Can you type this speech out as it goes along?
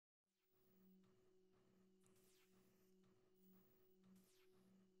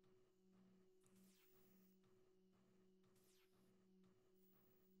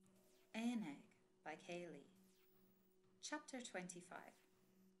by Kaylee. Chapter 25.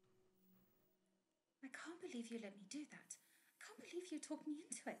 I can't believe you let me do that. I can't believe you talked me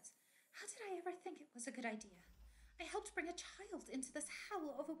into it. How did I ever think it was a good idea? I helped bring a child into this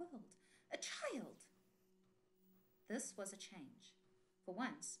hell of a world. A child! This was a change. For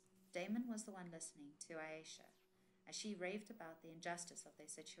once, Damon was the one listening to Aisha, as she raved about the injustice of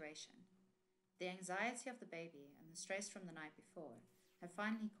their situation. The anxiety of the baby and the stress from the night before had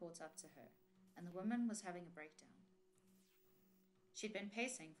finally caught up to her, and the woman was having a breakdown. She'd been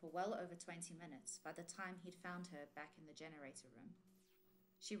pacing for well over 20 minutes by the time he'd found her back in the generator room.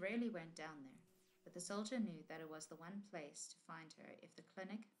 She rarely went down there, but the soldier knew that it was the one place to find her if the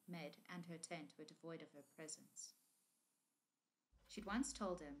clinic, med, and her tent were devoid of her presence. She'd once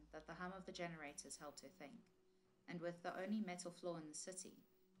told him that the hum of the generators helped her think, and with the only metal floor in the city,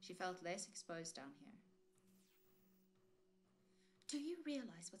 she felt less exposed down here. Do you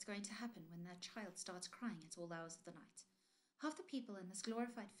realize what's going to happen when that child starts crying at all hours of the night? Half the people in this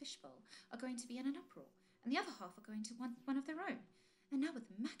glorified fishbowl are going to be in an uproar, and the other half are going to want one of their own. And now with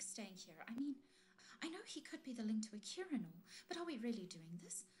Max staying here, I know he could be the link to a cure and all, but are we really doing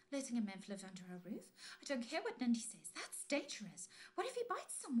this? Letting a man live under our roof? I don't care what Nindy says, that's dangerous. What if he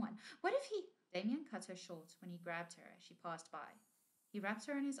bites someone? What if he... Damien cut her short when he grabbed her as she passed by. He wrapped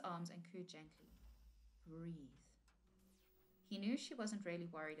her in his arms and cooed gently. Breathe. He knew she wasn't really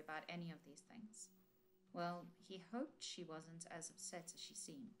worried about any of these things. Well, he hoped she wasn't as upset as she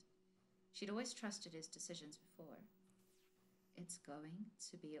seemed. She'd always trusted his decisions before. It's going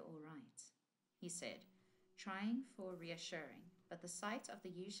to be all right, he said, trying for reassuring, but the sight of the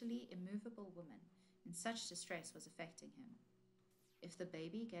usually immovable woman in such distress was affecting him. If the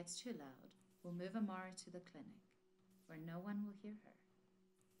baby gets too loud, we'll move Amara to the clinic, where no one will hear her.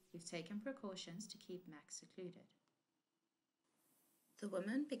 We've taken precautions to keep Max secluded. The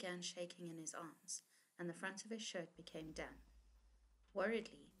woman began shaking in his arms, and the front of his shirt became damp.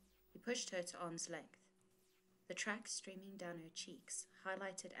 Worriedly, he pushed her to arm's length. The tracks streaming down her cheeks,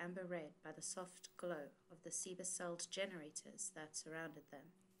 highlighted amber red by the soft glow of the Cebus-celled generators that surrounded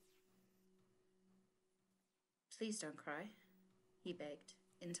them. Please don't cry, he begged,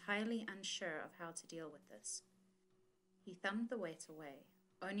 entirely unsure of how to deal with this. He thumbed the weight away,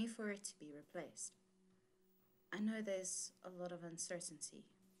 only for it to be replaced. I know there's a lot of uncertainty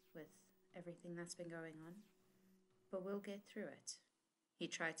with everything that's been going on, but we'll get through it. He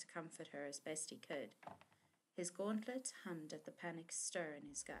tried to comfort her as best he could. His gauntlet hummed at the panic stir in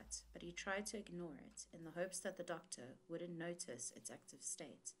his gut, but he tried to ignore it in the hopes that the doctor wouldn't notice its active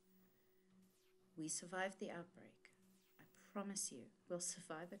state. We survived the outbreak. I promise you, we'll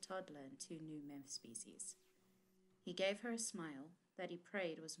survive a toddler and 2 new mem species. He gave her a smile that he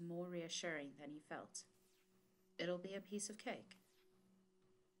prayed was more reassuring than he felt. It'll be a piece of cake.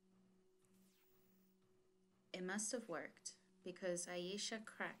 It must have worked, because Aisha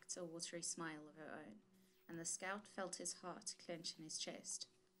cracked a watery smile of her own, and the scout felt his heart clench in his chest.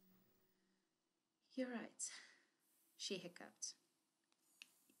 You're right, she hiccuped.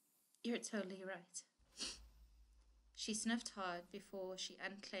 You're totally right. She sniffed hard before she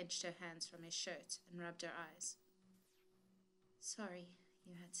unclenched her hands from his shirt and rubbed her eyes. Sorry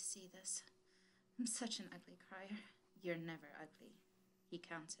you had to see this. I'm such an ugly crier. You're never ugly, he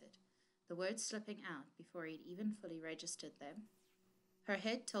countered, the words slipping out before he'd even fully registered them. Her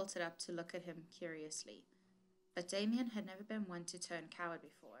head tilted up to look at him curiously, but Damien had never been one to turn coward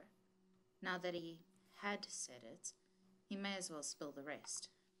before. Now that he had said it, he may as well spill the rest.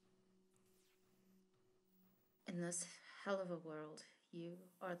 In this hell of a world, you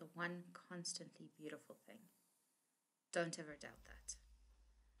are the one constantly beautiful thing. Don't ever doubt that.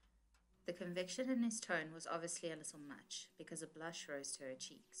 The conviction in his tone was obviously a little much, because a blush rose to her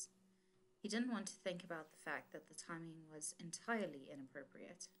cheeks. He didn't want to think about the fact that the timing was entirely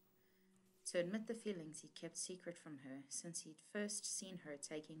inappropriate. To admit the feelings he'd kept secret from her since he'd first seen her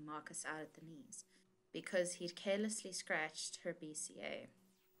taking Marcus out at the knees, because he'd carelessly scratched her BCA.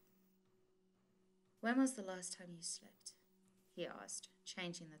 When was the last time you slept? He asked,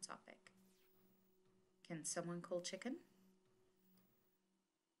 changing the topic. Can someone call chicken?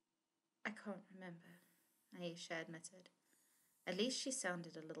 I can't remember, Aisha admitted. At least she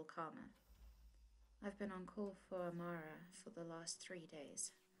sounded a little calmer. I've been on call for Amara for the last 3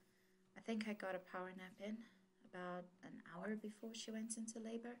 days. I think I got a power nap in about an hour before she went into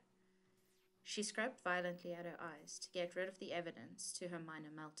labor. She scrubbed violently at her eyes to get rid of the evidence to her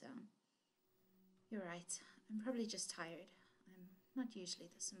minor meltdown. You're right. I'm probably just tired. I'm not usually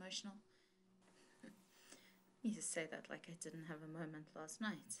this emotional. You just say that like I didn't have a moment last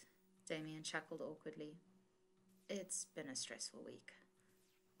night. Damien chuckled awkwardly. It's been a stressful week.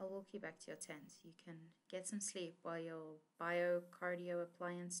 I'll walk you back to your tent. You can get some sleep while your biocardio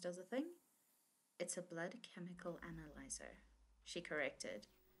appliance does a thing. It's a blood chemical analyzer, she corrected,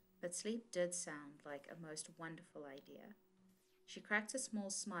 but sleep did sound like a most wonderful idea. She cracked a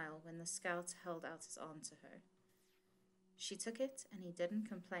small smile when the scout held out his arm to her. She took it, and he didn't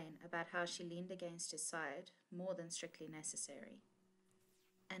complain about how she leaned against his side more than strictly necessary.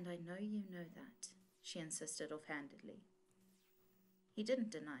 And I know you know that, she insisted offhandedly. He didn't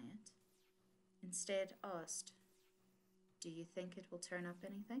deny it. Instead asked, "Do you think it will turn up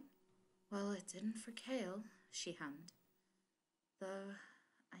anything?" "Well, it didn't for Cale," she hummed. "Though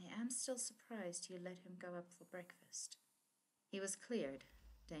I am still surprised you let him go up for breakfast." "He was cleared,"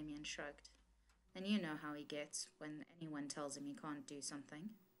 Damien shrugged. "And you know how he gets when anyone tells him he can't do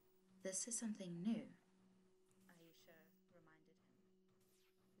something." "This is something new," Aisha reminded him.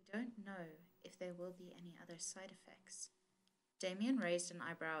 "We don't know if there will be any other side effects." Damien raised an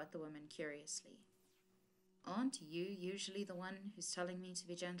eyebrow at the woman curiously. "Aren't you usually the one who's telling me to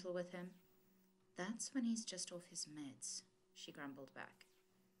be gentle with him?" "That's when he's just off his meds," she grumbled back.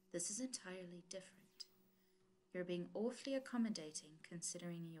 "This is entirely different. You're being awfully accommodating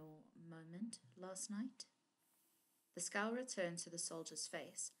considering your moment last night." The scowl returned to the soldier's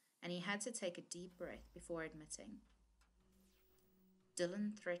face, and he had to take a deep breath before admitting,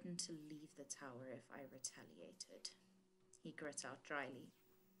 "Dylan threatened to leave the tower if I retaliated," he grit out dryly.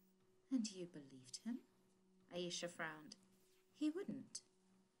 "And you believed him?" Aisha frowned. "He wouldn't."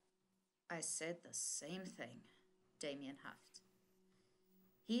 "I said the same thing," Damien huffed.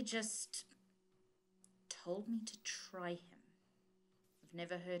 "He just told me to try him. I've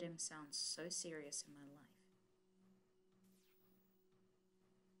never heard him sound so serious in my life."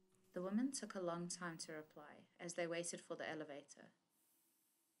 The woman took a long time to reply as they waited for the elevator.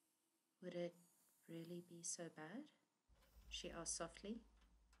 "Would it really be so bad?" she asked softly.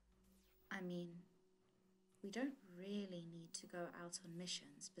 "I mean, we don't really need to go out on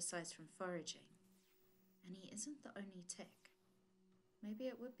missions besides from foraging, and he isn't the only tech. Maybe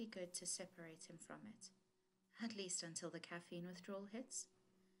it would be good to separate him from it, at least until the caffeine withdrawal hits."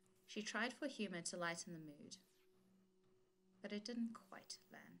 She tried for humor to lighten the mood, but it didn't quite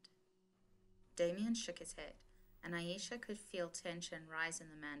land. Damien shook his head, and Aisha could feel tension rise in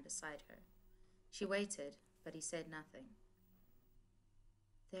the man beside her. She waited, but he said nothing.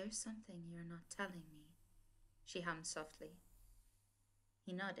 "There's something you're not telling me," she hummed softly.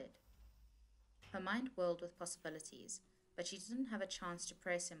 He nodded. Her mind whirled with possibilities, but she didn't have a chance to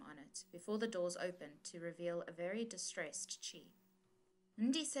press him on it before the doors opened to reveal a very distressed Chi.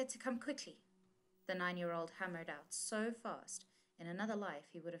 "Ndi said to come quickly," the 9-year-old hammered out so fast, in another life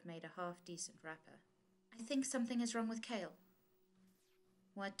he would have made a half-decent rapper. "I think something is wrong with Cale."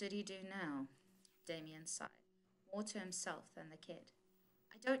 "What did he do now?" Damien sighed, more to himself than the kid.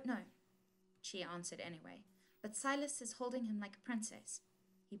 "I don't know," she answered anyway, "but Silas is holding him like a princess."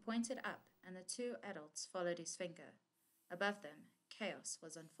 He pointed up, and the two adults followed his finger. Above them, chaos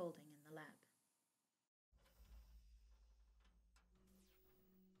was unfolding in the lab.